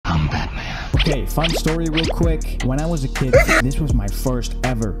Okay, fun story real quick. When I was a kid, this was my first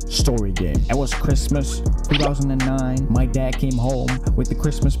ever story game. It was Christmas 2009. My dad came home with the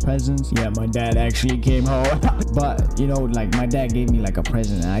Christmas presents. Yeah, my dad actually came home. But you know, like my dad gave me like a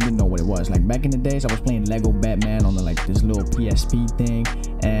present and I didn't know what it was. Like back in the days, I was playing Lego Batman on the, like this little PSP thing,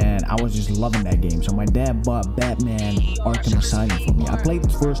 and I was just loving that game. So my dad bought Batman Arkham Asylum for me. I played the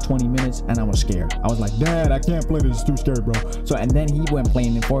first 20 minutes and I was scared. I was like, Dad, I can't play this, it's too scary, bro. So and then he went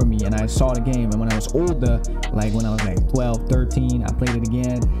playing it for me and I saw the game, and when I was older, like when I was like 12, 13, I played it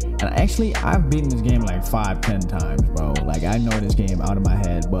again. And actually I've beaten this game like 5-10 times, bro. Like I know this game out of my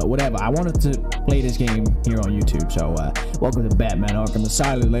head, but whatever. I wanted to play this game here on YouTube. So welcome to Batman Arkham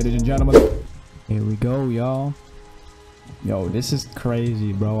Asylum, ladies and gentlemen. Here we go, y'all. Yo, this is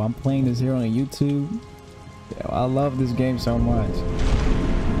crazy, bro. I'm playing this here on YouTube. Yo, I love this game so much.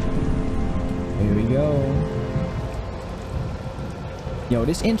 Here we go. Yo,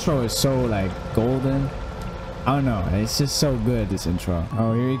 this intro is so like golden. I don't know, it's just so good, this intro.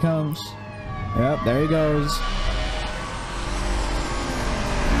 Oh, here he comes. Yep, there he goes.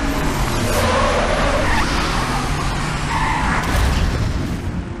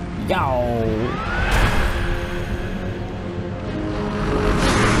 Yo.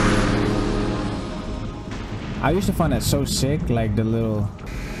 I used to find that so sick, like the little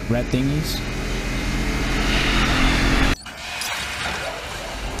red thingies.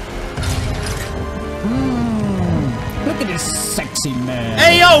 Look at this sexy man.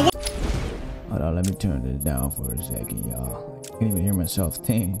 Hey, yo! Hold on, let me turn this down for a second, y'all. I can't even hear myself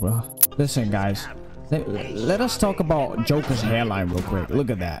think, bro. Listen, guys. Let us talk about Joker's hairline real quick. Look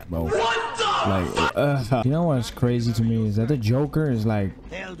at that, bro. Like, you know what's crazy to me is that the Joker is like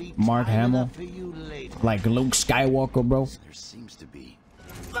Mark Hamill, like Luke Skywalker, bro. There seems to be.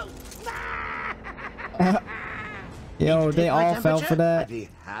 Yo, they all fell for that. I'd be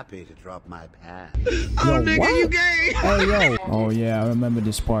happy to drop my pants. Yo, what? You gay? Hey, yo. Oh yeah, I remember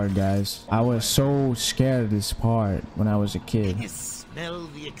this part, guys. I was so scared of this part when I was a kid. You smell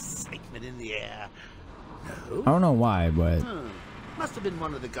the excitement in the air. No? I don't know why, but Must have been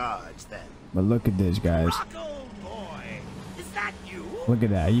one of the guards then. but look at this, guys. Rocco boy, is that you? Look at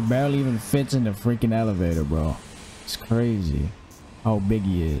that. He barely even fits in the freaking elevator, bro. It's crazy how big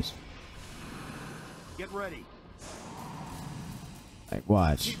he is. Get ready. Like,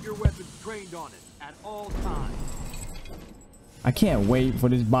 watch. Keep your weapons trained on it at all times. I can't wait for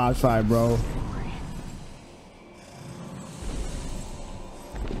this boss fight, bro.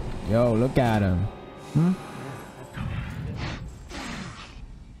 Yo, look at him.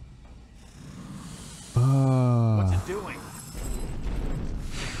 What's it doing?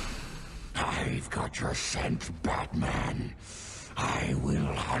 I've got your scent, Batman. I will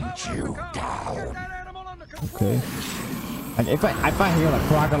hunt you down. Okay. Like if I hear a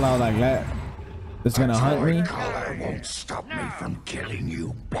crocodile like that, it's gonna hunt me. Collar won't stop me from killing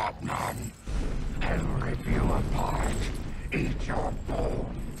you, Batman. I'll rip you apart, eat your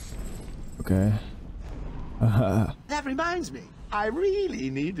bones. Okay. That reminds me. I really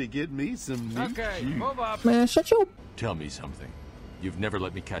need to get me some new shoes. Move up. Man, shut your. Tell me something. You've never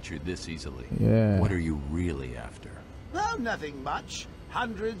let me catch you this easily. Yeah. What are you really after? Oh, nothing much.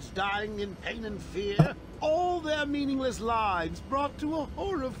 Hundreds dying in pain and fear. All their meaningless lives brought to a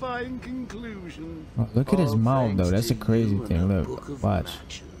horrifying conclusion. Oh, look at his All mouth, though. thanks That's a to crazy you and thing. a Look, book of watch.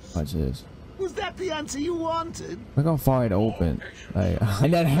 matches. Watch this. Was that the answer you wanted? Look how far it opened. Like,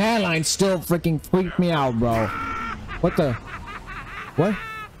 and that hairline still freaking freaked me out, bro. What the? What?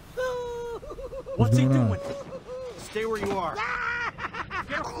 What's he going on? doing? Stay where you are.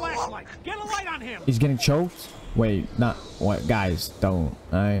 Get a flashlight. Get a light on him. He's getting choked? Wait, not what? Guys, don't.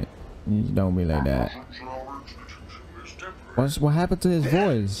 Alright, you don't be like that. What happened to his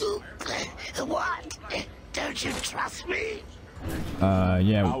voice? What? Don't you trust me?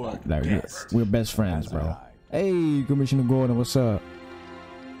 Yeah, like we're best friends, bro. Hey, Commissioner Gordon, what's up?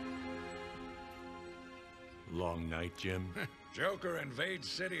 Long night, Jim. Joker invades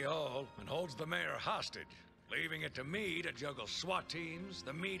City Hall and holds the mayor hostage, leaving it to me to juggle SWAT teams,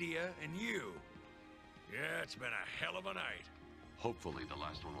 the media, and you. Yeah, it's been a hell of a night. Hopefully the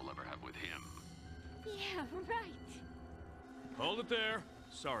last one we'll ever have with him. Yeah, right. Hold it there.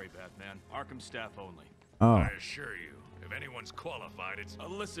 Sorry, Batman. Arkham staff only. Oh, I assure you, if anyone's qualified, it's...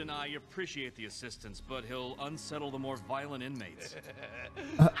 Listen, I appreciate the assistance, but he'll unsettle the more violent inmates.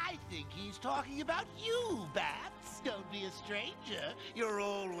 I think he's talking about you, Bats. Don't be a stranger. You're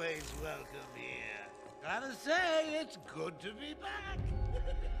always welcome here. Gotta say, it's good to be back.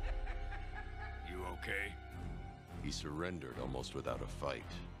 You okay? He surrendered almost without a fight.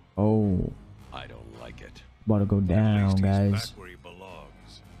 oh, I don't like it. about to go At down, least he's guys. back where he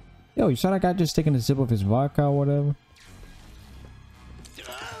belongs. Yo, you saw that guy just taking a sip of his vodka or whatever? Get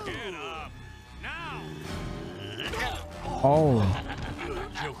up now. Oh.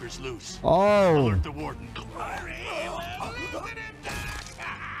 Joker's loose. Oh. Alert the warden.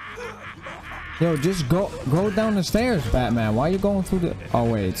 Yo, just go down the stairs, Batman. Why are you going through the... Oh,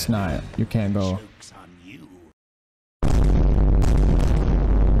 wait, it's not. You can't go.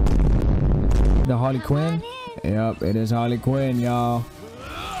 The Harley Quinn? Yep, it is Harley Quinn, y'all.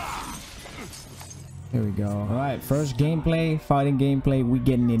 Here we go. All right, first gameplay, fighting gameplay. We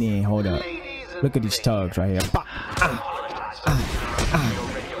getting it in. Hold up. Look at these tugs right here.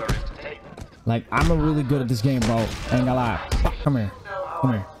 Like, I'm really good at this game, bro. Ain't gonna lie. Come here.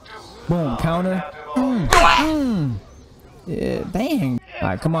 Come here. Boom, counter. Yeah, dang. All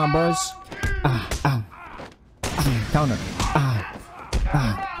right, come on, boys. Counter.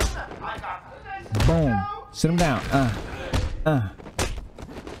 Boom. Sit him down.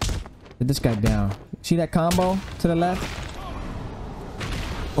 Get this guy down. See that combo to the left?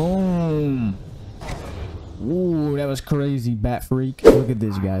 Boom. Ooh, that was crazy, Bat Freak. Look at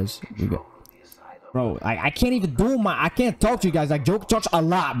this, guys. We got... Bro, I can't even do I can't talk to you guys. Like, Joker talks a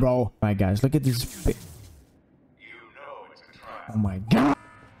lot, bro. All right, guys, look at this. Oh my god.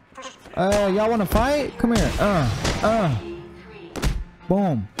 Y'all want to fight? Come here.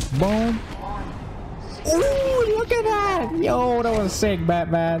 Boom. Boom. Ooh, look at that. Yo, that was sick,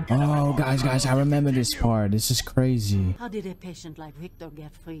 Batman. Oh, guys, I remember this part. This is crazy. How did a patient like Victor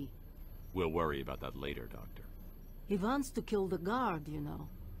get free? We'll worry about that later, Doctor. He wants to kill the guard, you know.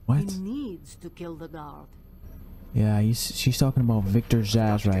 What? He needs to kill the guard. Yeah, she's talking about Victor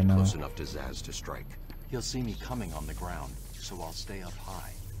Zsasz right now. Close enough to Zsasz to strike. He'll see me coming on the ground, so I'll stay up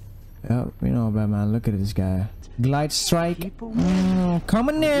high. Yep, you know, Batman. Look at this guy. Glide strike.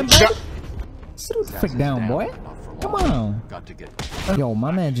 Coming in, bro. Sit the frick down, boy. Come on. Got to get. Yo,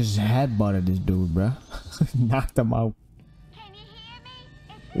 my man just headbutted this dude, bro. Knocked him out. Can you hear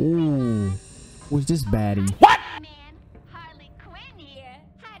me? Ooh, who's this baddie? What? Man, Harley Quinn here.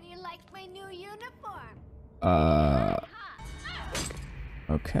 How do you like my new uniform?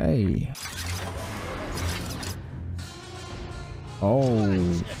 Okay.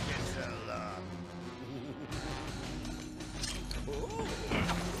 Oh.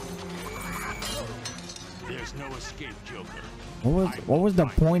 There's no escape, Joker. What was the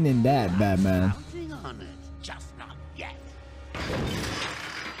point in that, Batman? On it, just not yet.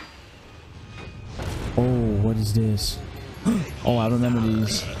 Oh, what is this? Oh, I remember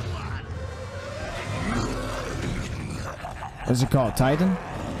these. What's it called? Titan?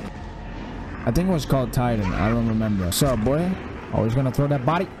 I think it was called Titan. I don't remember. What's up, boy? Oh, he's gonna throw that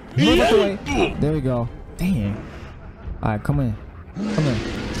body. Move it away. There we go. Dang. Alright, come in. Come in.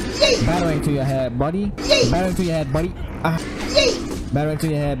 Battering to your head, buddy. Battering to your head, buddy. Battering to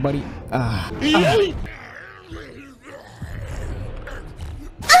your head, buddy. Knock me off.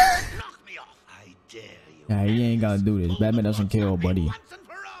 I dare you. Yeah, he ain't gonna do this. Batman doesn't kill, buddy. Once and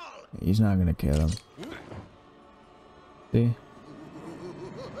for all. He's not gonna kill him. See?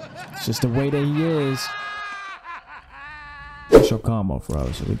 It's just the way that he is. Special combo for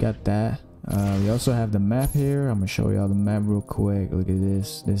us. So we got that. We also have the map here. I'm gonna show y'all the map real quick. Look at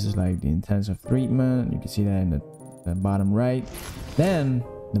this. This is like the intensive treatment. You can see that in the bottom right. Then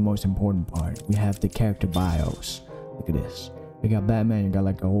the most important part, we have the character bios. Look at this. We got Batman. You got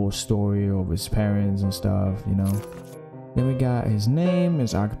like a whole story of his parents and stuff, you know. Then we got his name,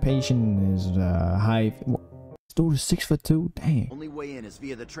 his occupation, his height. This dude is 6'2". Dang. Only way in is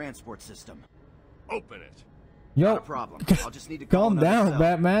via the transport system. Open it. Yo, Not a problem. I'll just need to calm down,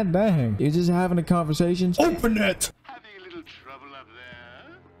 Batman. Dang. You're just having a conversation. Open it. Having a little trouble up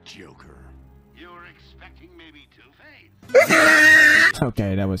there? Joker. You're expecting maybe Two-Face?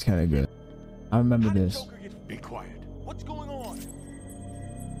 Okay, that was kind of good. I remember this. Be quiet. What's going on?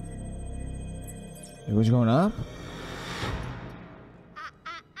 It was going up.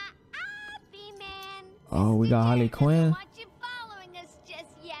 B-Man. Oh, we got Harley Quinn. Want you following us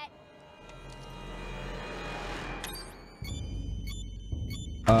just yet?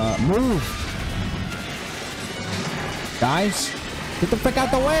 Move. Guys, get the frick out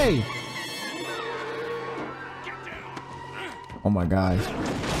the way. Oh my gosh.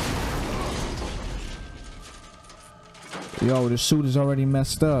 Yo, the suit is already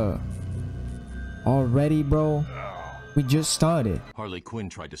messed up. Already, bro? We just started. Harley Quinn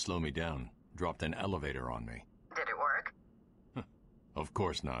tried to slow me down. Dropped an elevator on me. Did it work? Of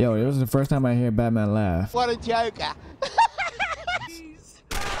course not. Yo, it was the first time I hear Batman laugh. What a joker.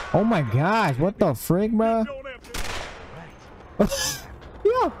 Oh my gosh, what the frick, bro?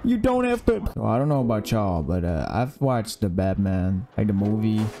 Yo, Oh, you don't have to. Well, I don't know about y'all, but I've watched the Batman, like the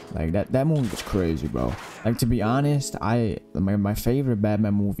movie. Like that movie was crazy, bro. Like, to be honest, my favorite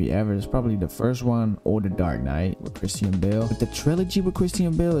Batman movie ever is probably the first one or The Dark Knight with Christian Bale. But the trilogy with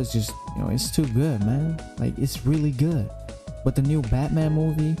Christian Bale is just, you know, it's too good, man. Like, it's really good. But the new Batman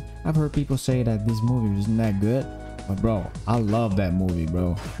movie, I've heard people say that this movie isn't that good. But bro, I love that movie,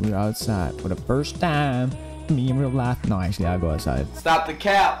 bro. We were outside for the first time. Me in real life. No, actually, I go outside. Stop the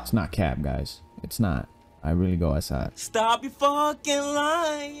cap. It's not cap, guys. It's not. I really go outside. Stop your fucking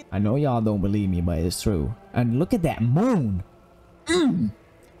lying. I know y'all don't believe me, but it's true. And look at that moon.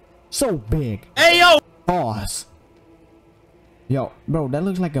 So big. Hey, yo. Pause. Yo, bro, that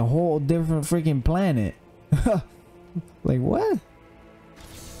looks like a whole different freaking planet. Like, what?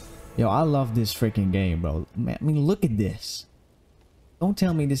 Yo, I love this freaking game, bro. Man, I mean, look at this. Don't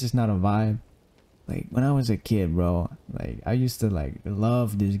tell me this is not a vibe. Like, when I was a kid, bro, like, I used to, like,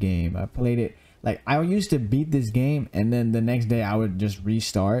 love this game. I played it. Like, I used to beat this game, and then the next day I would just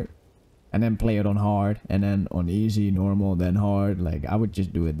restart and then play it on hard, and then on easy, normal, then hard. Like, I would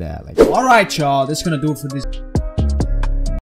just do it that. Like, all right, y'all, that's gonna do it for this.